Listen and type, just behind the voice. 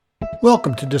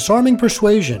Welcome to Disarming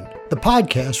Persuasion, the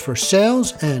podcast for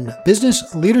sales and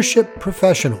business leadership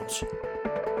professionals.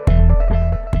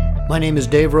 My name is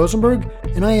Dave Rosenberg,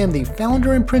 and I am the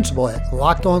founder and principal at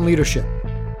Locked On Leadership,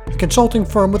 a consulting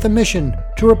firm with a mission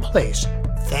to replace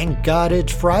 "Thank God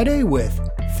It's Friday" with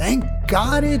 "Thank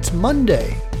God It's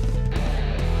Monday."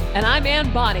 And I'm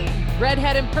Ann Bonny,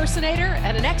 redhead impersonator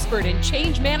and an expert in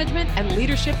change management and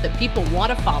leadership that people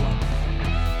want to follow.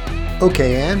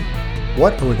 Okay, Ann,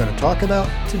 what are we going to talk about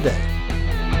today?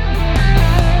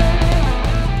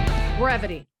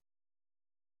 Brevity.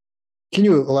 Can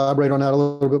you elaborate on that a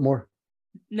little bit more?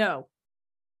 No.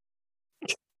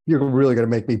 You're really going to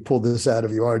make me pull this out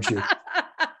of you, aren't you?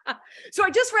 So I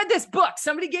just read this book.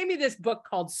 Somebody gave me this book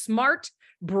called Smart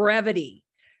Brevity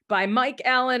by Mike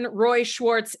Allen, Roy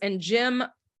Schwartz, and Jim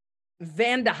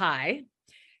Vandehei.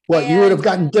 Well, you would have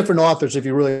gotten different authors if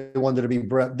you really wanted to be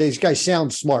brief. These guys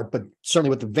sound smart, but certainly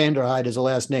with the Vandehei as a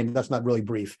last name, that's not really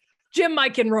brief. Jim,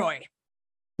 Mike, and Roy.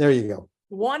 There you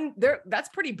go. That's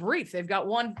pretty brief. They've got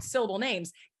one syllable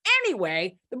names.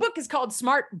 Anyway, the book is called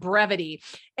Smart Brevity,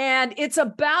 and it's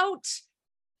about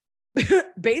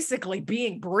basically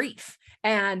being brief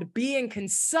and being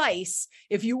concise.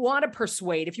 If you want to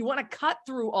persuade, if you want to cut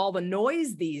through all the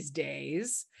noise these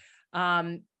days,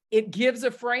 it gives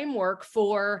a framework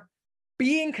for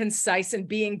being concise and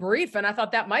being brief. And I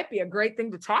thought that might be a great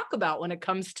thing to talk about when it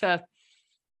comes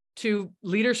to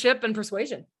leadership and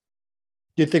persuasion.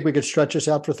 Do you think we could stretch this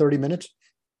out for 30 minutes?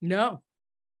 No.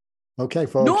 Okay,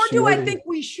 folks. Nor do I think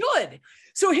we should.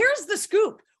 So here's the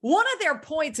scoop. One of their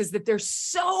points is that there's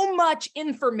so much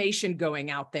information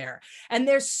going out there, and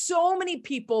there's so many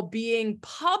people being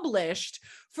published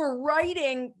for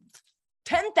writing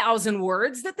 10,000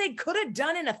 words that they could have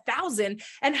done in 1,000.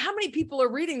 And how many people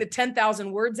are reading the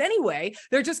 10,000 words anyway?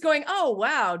 They're just going, oh,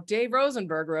 wow, Dave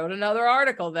Rosenberg wrote another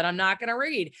article that I'm not going to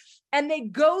read. And they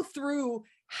go through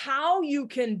how you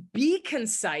can be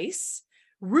concise,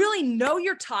 really know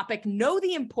your topic, know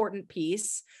the important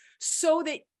piece, so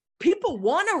that people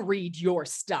want to read your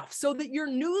stuff, so that your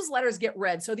newsletters get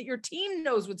read, so that your team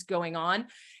knows what's going on,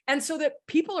 and so that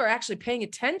people are actually paying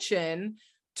attention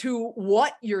to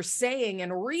what you're saying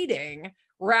and reading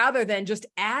rather than just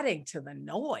adding to the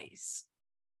noise.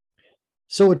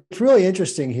 So what's really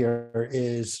interesting here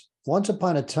is once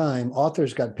upon a time,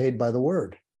 authors got paid by the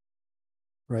word,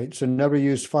 right? So never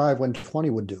use 5 when 20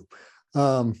 would do,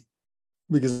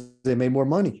 because they made more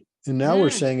money. And now we're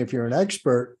saying if you're an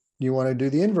expert, you want to do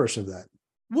the inverse of that.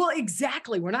 Well,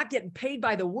 exactly. We're not getting paid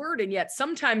by the word. And yet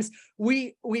sometimes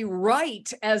we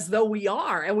write as though we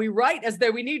are, and we write as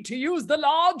though we need to use the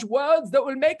large words that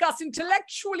will make us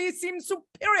intellectually seem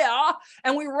superior.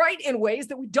 And we write in ways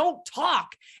that we don't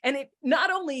talk. And it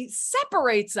not only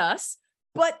separates us,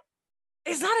 but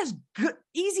it's not as good,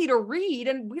 easy to read.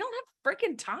 And we don't have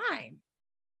freaking time.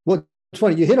 Well, it's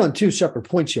funny. You hit on two separate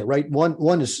points here, right?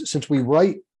 One is, since we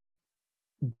write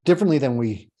differently than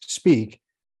we speak,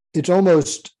 it's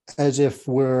almost as if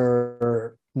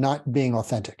we're not being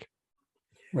authentic,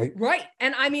 right? Right.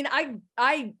 And I mean,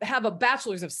 I have a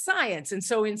bachelor's of science. And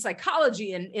so in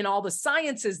psychology and in all the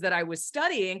sciences that I was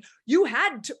studying, you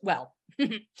had to, well,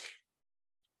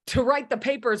 to write the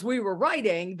papers we were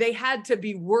writing, they had to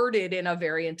be worded in a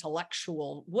very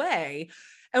intellectual way.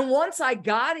 And once I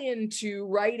got into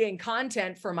writing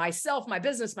content for myself, my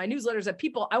business, my newsletters, that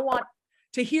people I want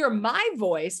to hear my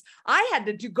voice, I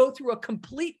had to go through a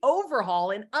complete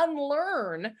overhaul and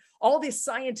unlearn all this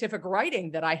scientific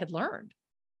writing that I had learned.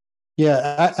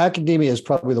 Yeah, academia is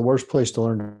probably the worst place to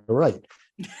learn to write.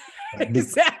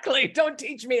 Exactly. Don't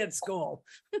teach me at school.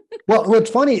 Well, what's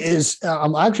funny is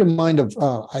I'm actually reminded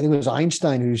of, I think it was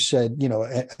Einstein who said,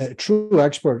 a true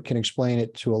expert can explain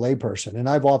it to a layperson. And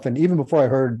I've often, even before I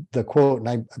heard the quote, and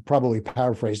I probably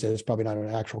paraphrased it, it's probably not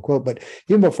an actual quote, but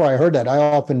even before I heard that, I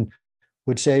often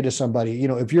would say to somebody,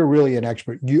 if you're really an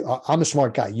expert, I'm a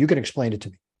smart guy, you can explain it to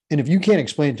me. And if you can't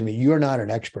explain it to me, you're not an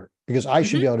expert, because I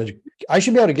should be able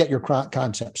to get your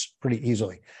concepts pretty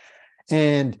easily.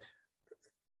 And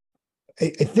I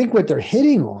think what they're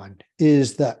hitting on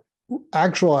is the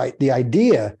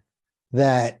idea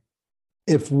that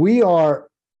if we are,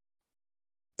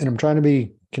 and I'm trying to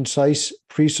be concise,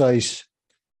 precise,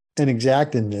 and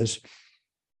exact in this,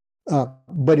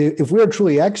 but if we're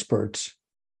truly experts,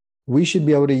 we should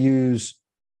be able to use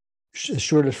as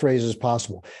short a phrase as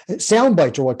possible. Sound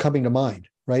bites are what coming to mind,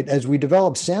 right? As we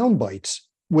develop sound bites,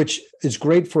 which is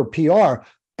great for PR,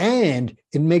 and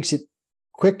it makes it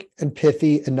quick and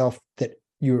pithy enough that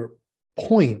your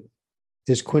point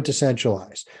is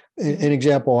quintessentialized. An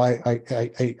example,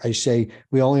 I say,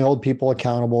 we only hold people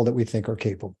accountable that we think are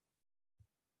capable.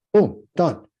 Boom,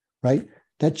 done, right?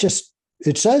 that just,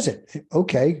 it says it.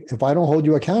 Okay, if I don't hold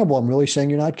you accountable, I'm really saying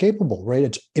you're not capable, right?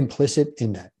 It's implicit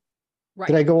in that. Right.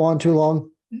 Did I go on too long?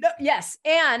 No, yes.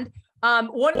 And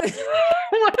one of the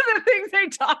one of the things they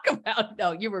talk about.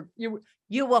 No,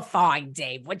 you were fine,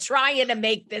 Dave. We're trying to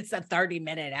make this a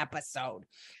 30-minute episode.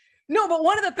 No, but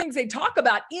one of the things they talk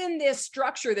about in this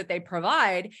structure that they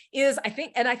provide is, I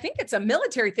think it's a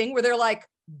military thing where they're like,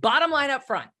 bottom line up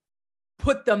front,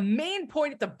 put the main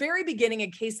point at the very beginning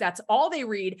in case that's all they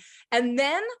read. And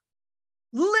then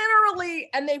literally,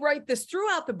 and they write this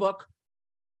throughout the book,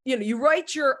 you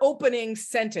write your opening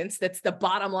sentence, that's the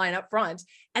bottom line up front,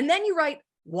 and then you write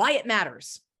why it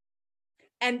matters.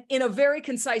 And in a very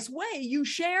concise way, you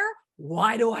share,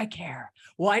 why do I care?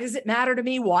 Why does it matter to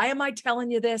me? Why am I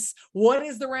telling you this? What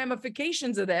is the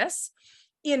ramifications of this?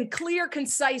 In clear,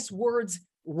 concise words.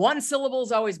 One syllable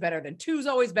is always better than two is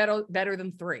always better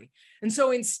than three. And so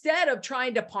instead of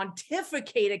trying to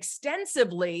pontificate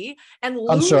extensively and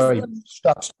I'm sorry,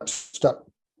 stop.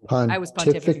 I was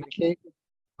pontificating.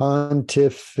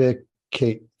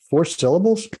 Pontificate. 4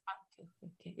 syllables?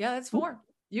 Yeah, that's 4.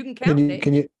 You can count.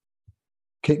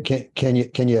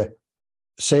 Can you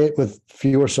say it with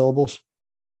fewer syllables?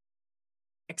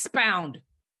 Expound.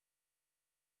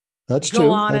 That's Go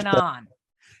 2. on That's and on.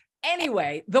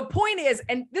 Anyway, the point is,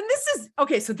 and then this is,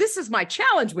 okay, so this is my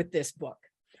challenge with this book.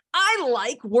 I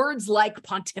like words like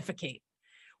pontificate,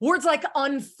 words like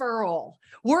unfurl,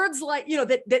 words like,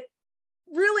 that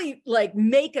really like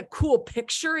make a cool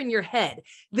picture in your head.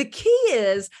 The key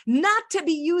is not to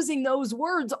be using those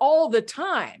words all the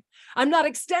time. I'm not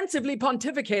extensively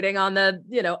pontificating on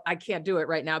I can't do it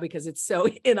right now because it's so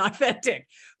inauthentic,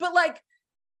 but like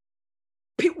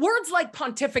words like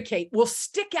pontificate will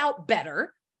stick out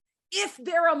better if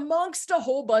they're amongst a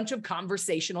whole bunch of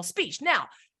conversational speech. Now,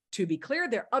 to be clear,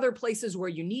 there are other places where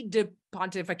you need to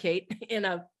pontificate in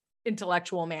an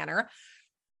intellectual manner.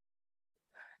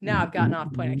 Now I've gotten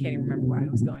off point. I can't even remember where I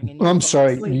was going. I'm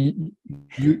sorry.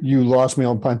 You lost me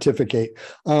on pontificate.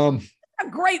 A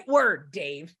great word,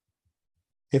 Dave.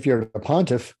 If you're a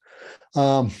pontiff.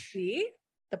 See,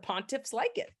 the pontiffs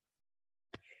like it.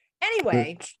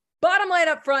 Anyway, bottom line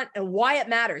up front and why it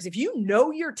matters. If you know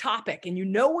your topic and you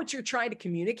know what you're trying to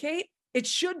communicate, it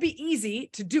should be easy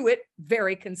to do it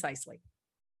very concisely.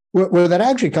 Where that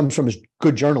actually comes from is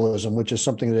good journalism, which is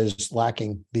something that is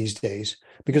lacking these days.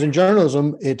 Because in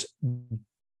journalism, it's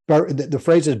the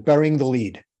phrase is burying the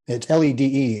lead. It's LEDE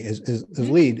is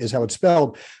lead is how it's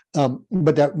spelled.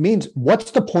 But that means,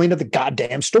 what's the point of the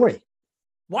goddamn story?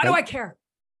 Why do I care?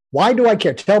 Why do I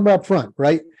care? Tell me up front,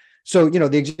 right? So,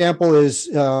 the example is,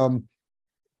 it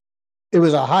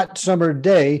was a hot summer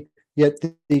day, yet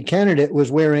the candidate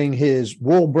was wearing his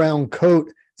wool brown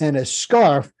coat and a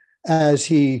scarf as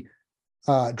he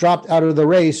dropped out of the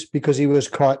race because he was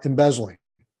caught embezzling.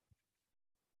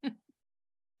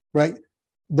 Right?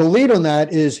 The lead on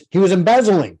that is he was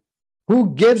embezzling.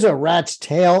 Who gives a rat's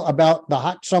tail about the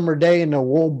hot summer day and the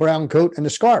wool brown coat and the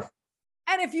scarf?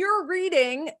 And if you're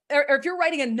reading, or if you're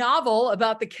writing a novel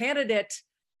about the candidate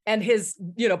and his,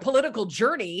 political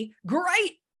journey,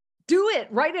 great, do it,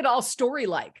 write it all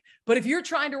story-like. But if you're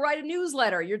trying to write a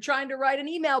newsletter, you're trying to write an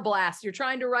email blast, you're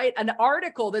trying to write an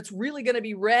article that's really going to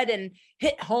be read and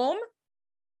hit home,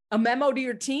 a memo to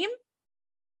your team,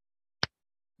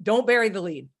 don't bury the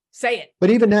lead. Say it. But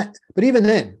even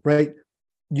then, right?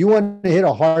 You want to hit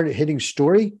a hard-hitting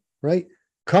story, right?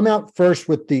 Come out first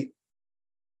with the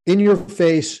in your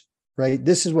face, right?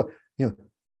 This is what,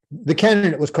 the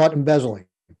candidate was caught embezzling.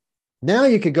 Now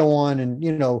you could go on and,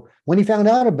 when he found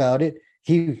out about it,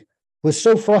 he was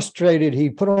so frustrated. He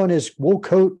put on his wool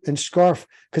coat and scarf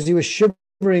because he was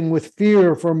shivering with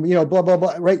fear from, blah, blah,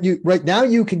 blah, right? Right now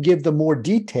you can give them more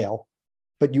detail,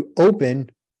 but you open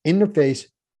in the face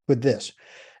with this.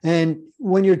 And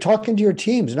when you're talking to your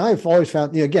teams, and I've always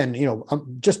found, again,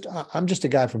 I'm just a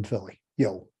guy from Philly,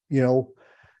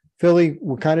 Philly,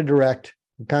 we're kind of direct,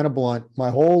 we're kind of blunt. My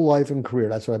whole life and career,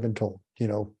 that's what I've been told.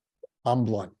 I'm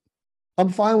blunt. I'm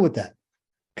fine with that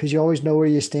because you always know where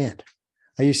you stand.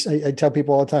 I tell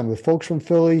people all the time, with folks from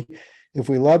Philly, if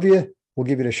we love you, we'll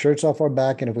give you the shirts off our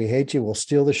back. And if we hate you, we'll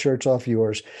steal the shirts off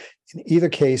yours. In either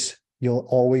case, you'll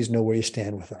always know where you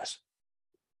stand with us.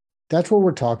 That's what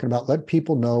we're talking about. Let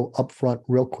people know up front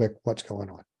real quick what's going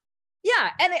on.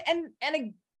 Yeah.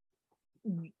 And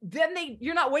then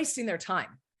you're not wasting their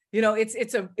time.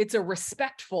 It's a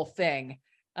respectful thing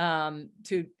and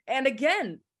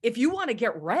again, if you want to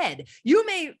get read, you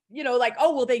may,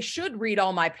 they should read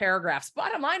all my paragraphs.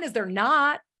 Bottom line is they're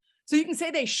not. So you can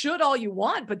say they should all you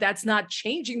want, but that's not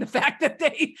changing the fact that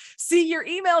they see your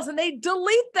emails and they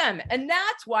delete them. And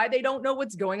that's why they don't know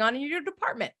what's going on in your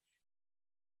department.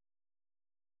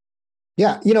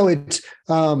 Yeah, it's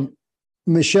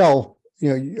Michelle,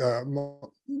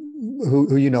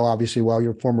 who obviously well,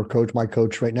 your former coach, my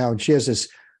coach right now, and she has this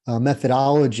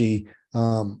methodology.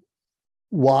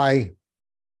 Why,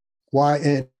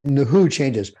 and the who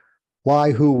changes,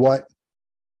 why, who, what,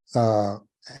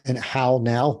 and how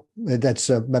now. That's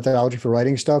a methodology for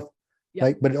writing stuff, Yep.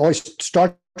 right? But it always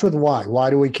starts with why. Why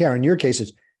do we care? In your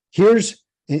cases, here's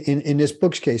in this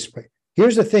book's case, right?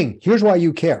 Here's the thing. Here's why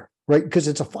you care, right? Because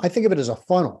I think of it as a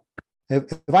funnel. If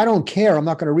I don't care, I'm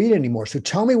not going to read it anymore. So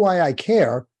tell me why I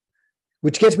care,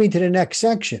 which gets me to the next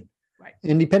section. Right.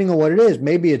 And depending on what it is,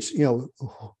 maybe it's, who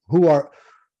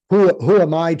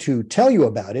am I to tell you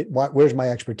about it? Where's my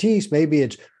expertise? Maybe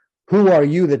it's who are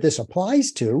you that this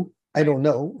applies to? I don't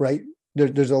know, right?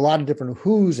 There's a lot of different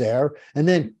who's there. And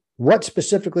then what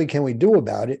specifically can we do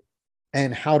about it?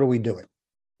 And how do we do it?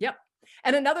 Yep.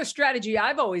 And another strategy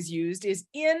I've always used is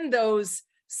in those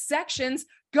sections,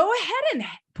 go ahead and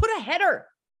put a header.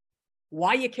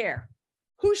 Why you care?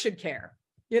 Who should care?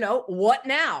 What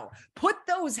now? Put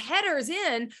those headers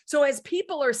in. So as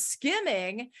people are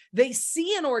skimming, they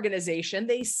see an organization,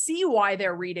 they see why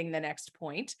they're reading the next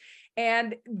point.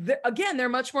 And again, they're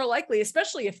much more likely,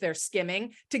 especially if they're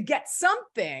skimming, to get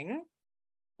something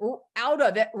out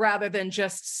of it rather than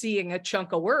just seeing a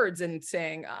chunk of words and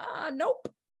saying, nope.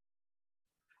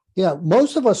 Yeah.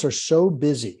 Most of us are so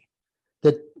busy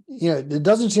that, it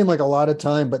doesn't seem like a lot of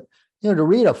time, but to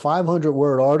read a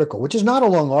 500-word article, which is not a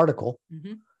long article,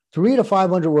 to read a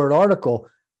 500-word article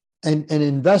and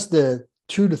invest the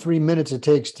 2 to 3 minutes it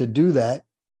takes to do that,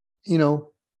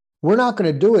 we're not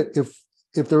going to do it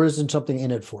if there isn't something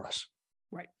in it for us.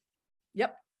 Right.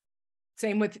 Yep.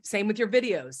 Same with your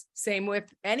videos, same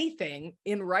with anything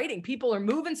in writing. People are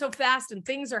moving so fast and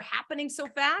things are happening so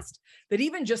fast that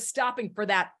even just stopping for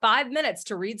that 5 minutes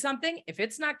to read something, if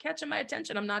it's not catching my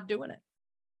attention, I'm not doing it.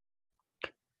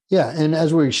 Yeah. And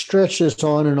as we stretch this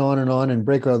on and on and on and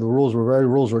break out the rules, very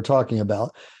rules we're talking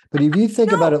about. But if you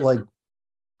think about it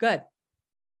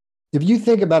if you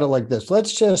think about it like this,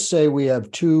 let's just say we have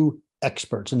two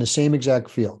experts in the same exact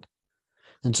field.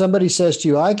 And somebody says to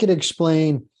you, I could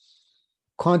explain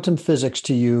quantum physics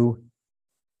to you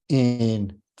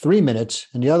in 3 minutes.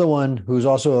 And the other one, who's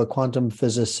also a quantum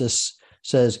physicist,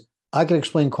 says, I can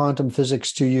explain quantum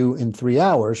physics to you in 3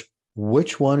 hours.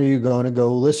 Which one are you going to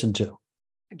go listen to?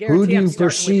 I guarantee who do I'm you starting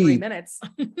with 3 perceive? minutes.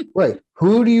 Right.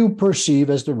 Who do you perceive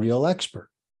as the real expert?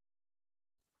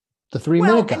 The 3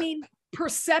 minute guy. I mean,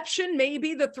 perception may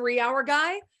be the 3-hour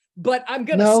guy, but I'm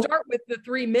going to start with the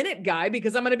 3 minute guy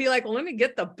because I'm going to be like, well, let me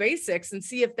get the basics and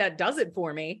see if that does it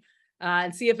for me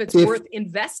and see if it's worth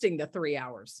investing the 3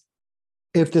 hours.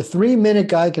 If the 3 minute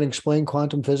guy can explain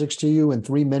quantum physics to you in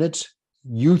 3 minutes,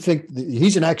 you think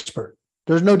he's an expert.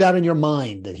 There's no doubt in your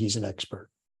mind that he's an expert.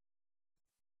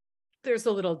 There's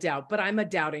a little doubt, but I'm a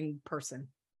doubting person.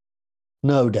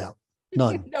 No doubt.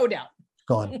 None. No doubt.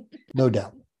 Gone. No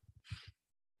doubt.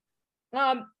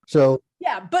 So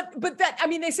yeah, but that, I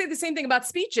mean, they say the same thing about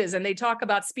speeches and they talk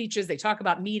about speeches, they talk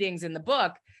about meetings in the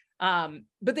book.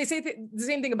 But they say the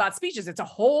same thing about speeches. It's a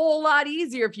whole lot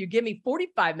easier if you give me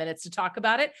 45 minutes to talk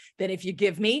about it than if you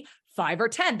give me 5 or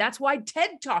 10. That's why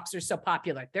TED Talks are so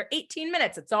popular. They're 18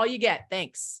 minutes. That's all you get.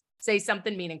 Thanks. Say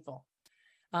something meaningful.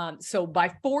 So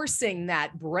by forcing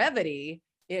that brevity,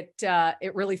 it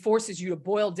really forces you to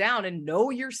boil down and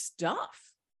know your stuff.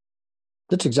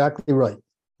 That's exactly right.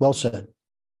 Well said.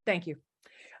 Thank you.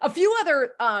 A few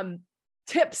other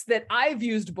tips that I've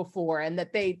used before and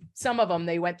that some of them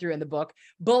they went through in the book.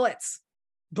 Bullets.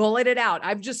 Bullet it out.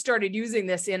 I've just started using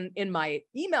this in my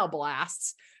email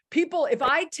blasts. People, if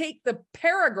I take the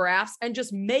paragraphs and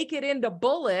just make it into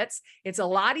bullets, it's a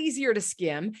lot easier to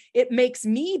skim. It makes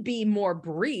me be more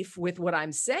brief with what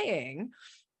I'm saying.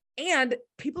 And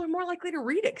people are more likely to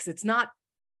read it because it's not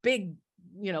big,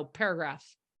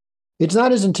 paragraphs. It's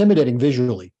not as intimidating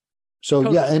visually. So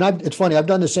Totally. yeah, and it's funny. I've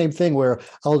done the same thing where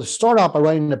I'll start off by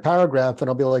writing a paragraph, and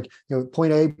I'll be like,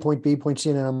 point A, point B, point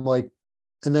C, and I'm like,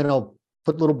 and then I'll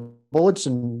put little bullets,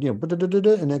 and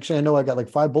and next thing I know, I got like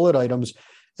 5 bullet items,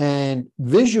 and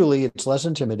visually it's less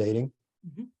intimidating.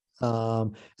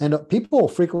 Mm-hmm. And people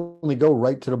frequently go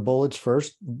right to the bullets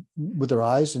first with their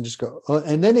eyes and just go,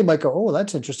 and then they might go, oh,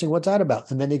 that's interesting. What's that about?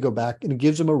 And then they go back, and it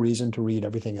gives them a reason to read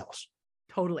everything else.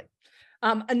 Totally.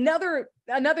 Another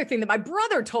thing that my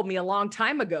brother told me a long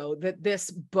time ago that this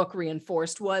book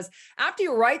reinforced was after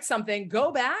you write something,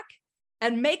 go back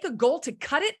and make a goal to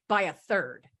cut it by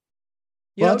 1/3.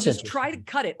 Well, that's Just try to interesting.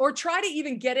 cut it, or try to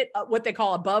even get it what they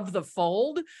call above the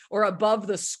fold or above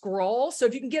the scroll. So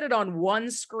if you can get it on one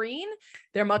screen,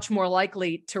 they're much more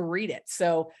likely to read it.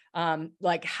 So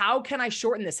like, how can I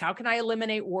shorten this? How can I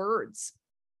eliminate words?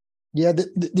 Yeah,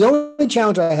 the only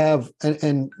challenge I have,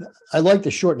 and I like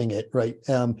the shortening it, right?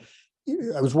 I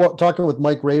was talking with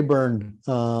Mike Rayburn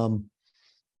a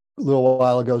little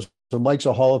while ago. So Mike's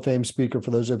a Hall of Fame speaker.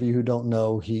 For those of you who don't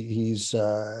know, he's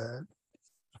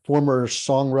former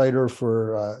songwriter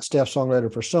for staff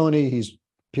songwriter for Sony. He's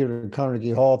appeared in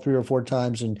Carnegie Hall 3 or 4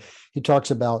 times, and he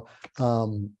talks about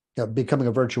becoming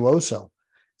a virtuoso.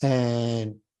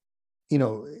 And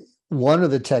one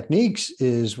of the techniques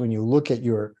is when you look at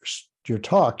your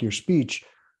talk, your speech,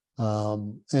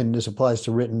 and this applies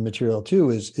to written material too,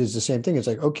 is the same thing. It's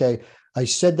like, okay, I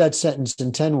said that sentence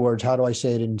in 10 words. How do I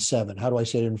say it in 7? How do I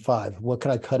say it in 5? What can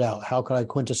I cut out? How can I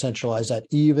quintessentialize that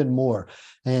even more?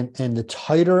 And the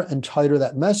tighter and tighter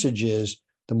that message is,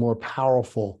 the more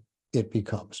powerful it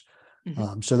becomes.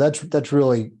 Mm-hmm. So that's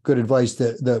really good advice.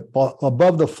 The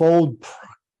above the fold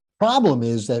problem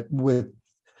is that with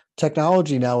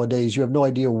technology nowadays, you have no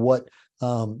idea what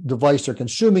device they're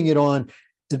consuming it on.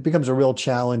 It becomes a real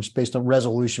challenge based on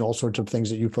resolution, all sorts of things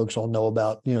that you folks all know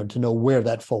about, to know where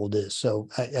that fold is. So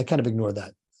I kind of ignore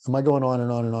that. Am I going on and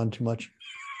on and on too much?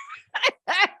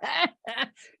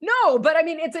 No, but I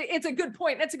mean, it's a good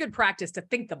point. That's a good practice to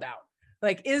think about.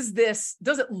 Like, does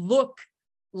it look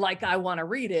like I want to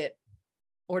read it,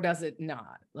 or does it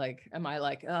not? Like, am I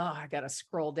like, oh, I got to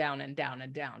scroll down and down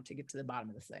and down to get to the bottom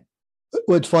of the thing?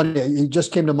 Well, it's funny. It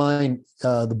just came to mind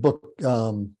the book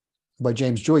by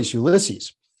James Joyce,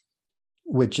 Ulysses,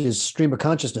 which is stream of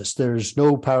consciousness. There's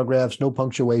no paragraphs, no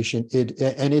punctuation.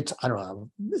 It's I don't know.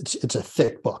 It's a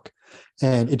thick book,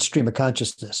 and it's stream of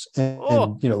consciousness, and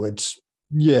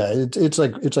it's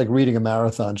like reading a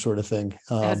marathon sort of thing.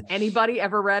 Has anybody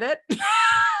ever read it?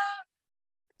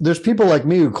 There's people like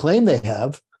me who claim they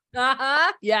have.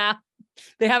 Yeah,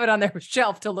 they have it on their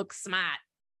shelf to look smart.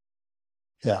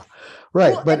 Yeah,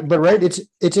 right. Well, but right,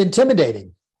 it's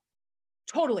intimidating.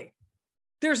 Totally.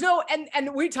 There's no,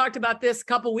 and we talked about this a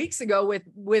couple weeks ago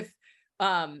with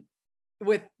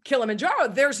Kilimanjaro.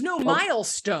 There's no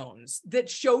milestones that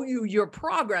show you your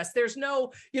progress. There's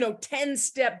no,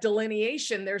 10-step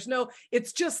delineation.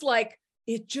 It's just like,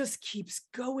 it just keeps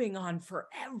going on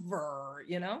forever,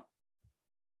 Yeah,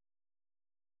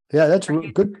 that's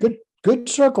good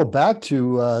circle back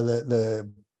to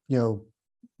the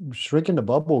shrinking the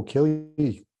bubble, kill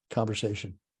you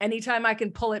conversation. Anytime I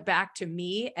can pull it back to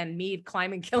me and me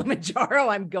climbing Kilimanjaro,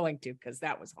 I'm going to, because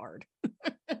that was hard.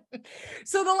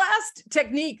 So the last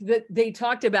technique that they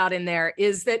talked about in there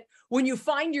is that when you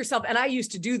find yourself, and I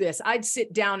used to do this, I'd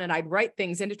sit down and I'd write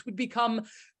things, and it would become,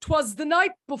 'twas the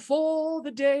night before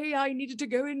the day I needed to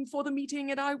go in for the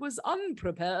meeting, and I was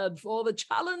unprepared for the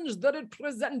challenge that it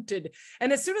presented.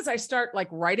 And as soon as I start like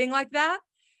writing like that,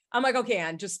 I'm like, okay,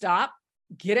 Ann, just stop,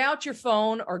 get out your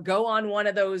phone, or go on one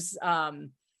of those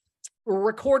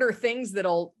recorder things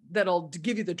that'll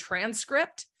give you the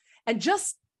transcript, and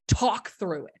just talk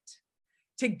through it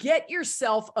to get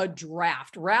yourself a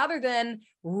draft rather than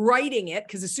writing it.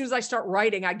 Because as soon as I start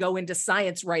writing, I go into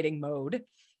science writing mode.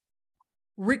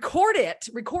 Record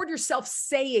yourself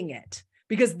saying it,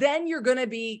 because then you're going to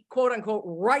be quote unquote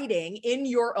writing in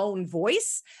your own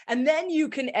voice, and then you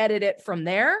can edit it from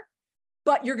there.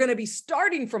 But you're going to be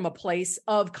starting from a place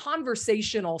of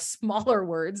conversational, smaller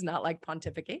words, not like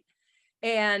pontificate.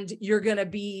 And you're going to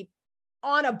be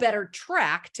on a better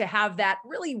track to have that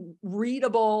really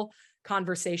readable,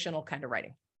 conversational kind of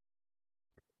writing.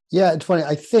 Yeah, it's funny.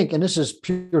 I think, and this is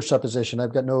pure supposition,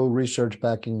 I've got no research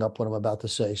backing up what I'm about to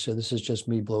say. So this is just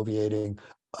me bloviating.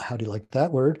 How do you like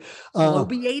that word?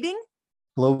 Bloviating?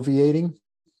 Bloviating.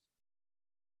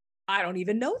 I don't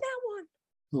even know that one.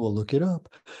 We'll look it up.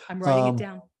 I'm writing it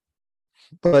down.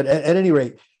 But at any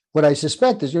rate, what I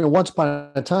suspect is, once upon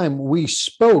a time, we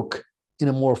spoke in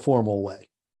a more formal way.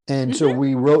 And so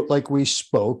we wrote like we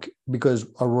spoke, because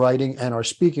our writing and our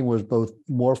speaking was both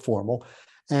more formal.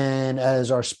 And as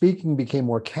our speaking became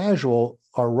more casual,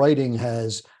 our writing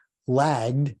has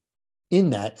lagged in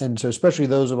that. And so especially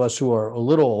those of us who are a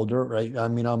little older, right? I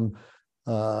mean, I'm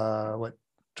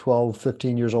 12,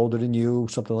 15 years older than you,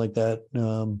 something like that.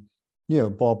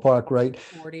 Ballpark, right?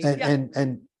 40,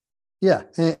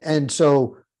 and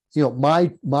so,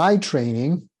 my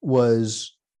training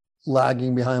was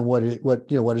lagging behind what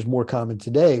is more common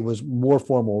today, was more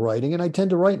formal writing, and I tend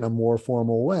to write in a more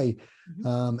formal way,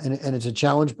 and it's a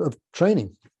challenge of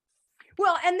training.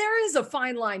 Well, and there is a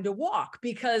fine line to walk,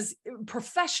 because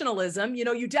professionalism,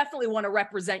 you definitely want to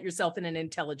represent yourself in an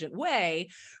intelligent way,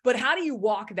 but how do you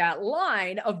walk that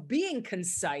line of being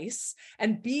concise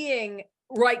and being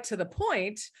right to the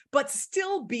point, but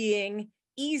still being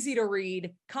easy to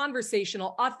read,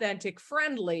 conversational, authentic,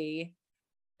 friendly,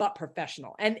 but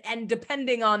professional? And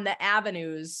depending on the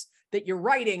avenues that you're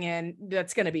writing in,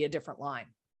 that's going to be a different line.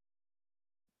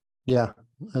 Yeah.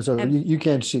 So you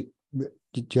can't see.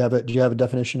 Do you have a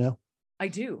definition now? I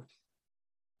do.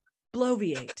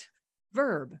 Bloviate,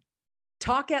 verb,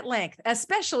 talk at length,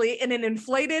 especially in an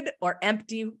inflated or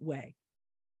empty way.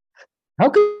 How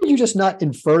could you just not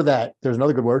infer that? There's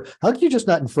another good word. How could you just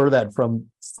not infer that from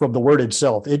the word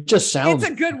itself? It just sounds.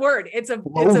 It's a good word. It's a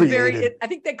very. I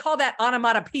think they call that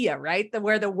onomatopoeia, right?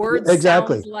 Where the word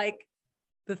sounds like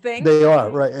the thing. They are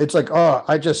right. It's like, oh,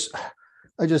 I just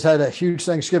had a huge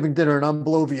Thanksgiving dinner and I'm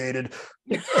bloviated.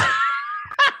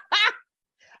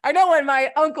 I know when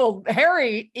my Uncle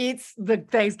Harry eats the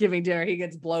Thanksgiving dinner, he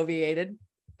gets bloviated.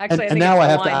 Actually, and now I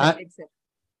have to.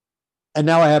 And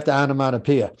now I have to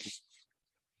onomatopoeia.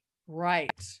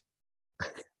 Right.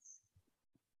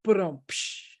 Well,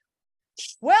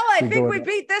 I think we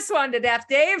beat this one to death,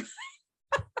 Dave.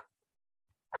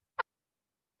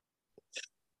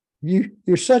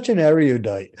 You're such an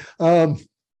erudite. Oh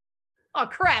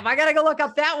crap! I gotta go look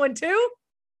up that one too.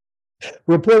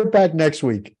 Report back next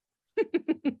week.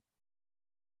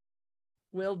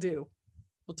 Will do.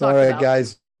 We'll talk. All right,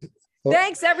 guys.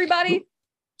 Thanks, everybody.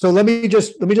 So let me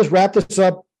just wrap this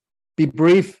up. Be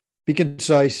brief. Be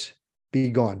concise. Be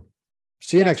gone.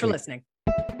 See you next week. Thanks for listening.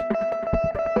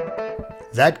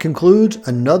 That concludes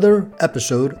another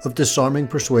episode of Disarming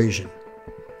Persuasion.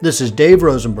 This is Dave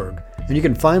Rosenberg, and you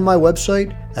can find my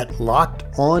website at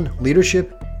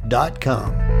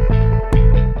lockedonleadership.com.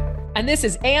 And this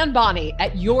is Ann Bonny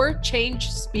at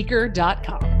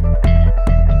yourchangespeaker.com.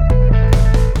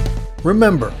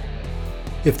 Remember,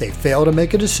 if they fail to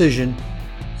make a decision,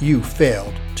 you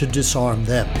failed to disarm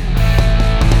them.